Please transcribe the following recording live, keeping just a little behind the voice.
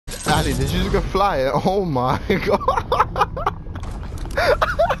Ali, did you just go fly it? Oh my god.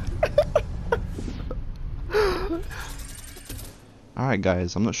 Alright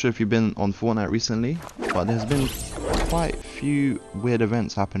guys, I'm not sure if you've been on Fortnite recently, but there's been quite a few weird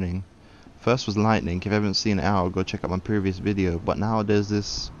events happening. First was lightning. If you haven't seen it out, go check out my previous video. But now there's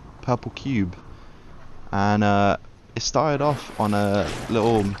this purple cube, and it started off on a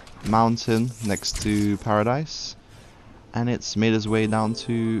little mountain next to Paradise, and it's made its way down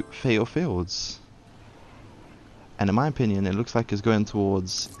to Fatal Fields. And in my opinion, it looks like it's going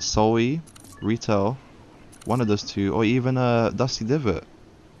towards Soul, Retail, one of those two, or even a Dusty Divot.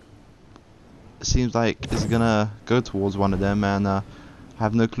 It seems like it's gonna go towards one of them, and I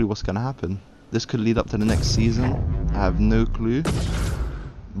have no clue what's gonna happen. This could lead up to the next season. I have no clue.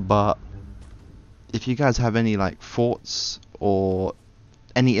 But if you guys have any like thoughts or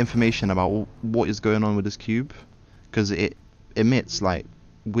any information about what is going on with this cube, because it emits like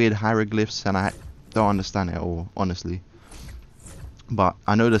weird hieroglyphs and I don't understand it at all, honestly. But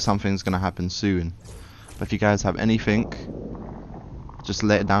I know that something's gonna happen soon. But if you guys have anything, just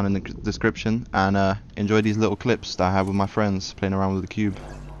let it down in the description, and enjoy these little clips that I have with my friends playing around with the cube.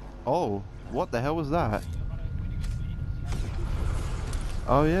 Oh, what the hell was that?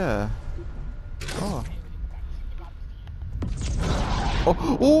 Oh yeah. Oh.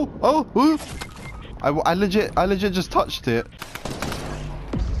 Oh. I legit just touched it.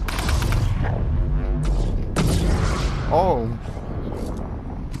 Oh.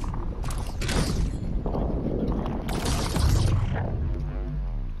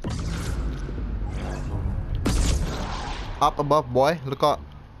 Up above, boy. Look up.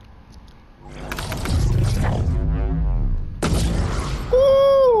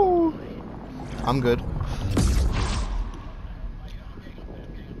 Woo! I'm good.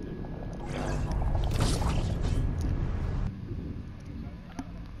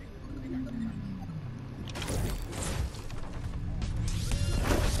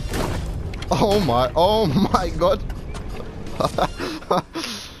 Oh my god.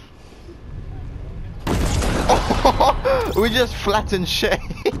 We just flattened Shay.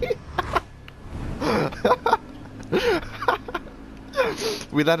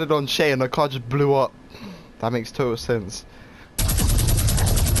 We landed on Shay and the car just blew up. That makes total sense.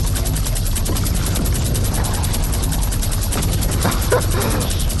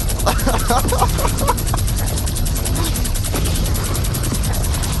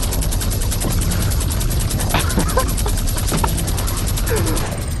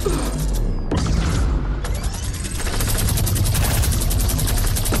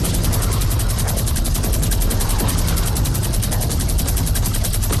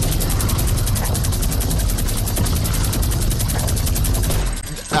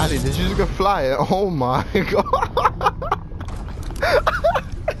 Ali, did you just go fly it? Oh my god.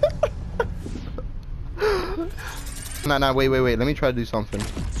 No, wait. Let me try to do something.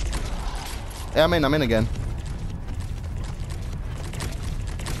 Yeah, I'm in again.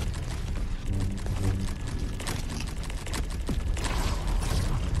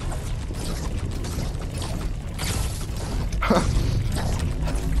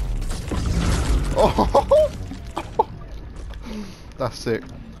 Oh, that's sick.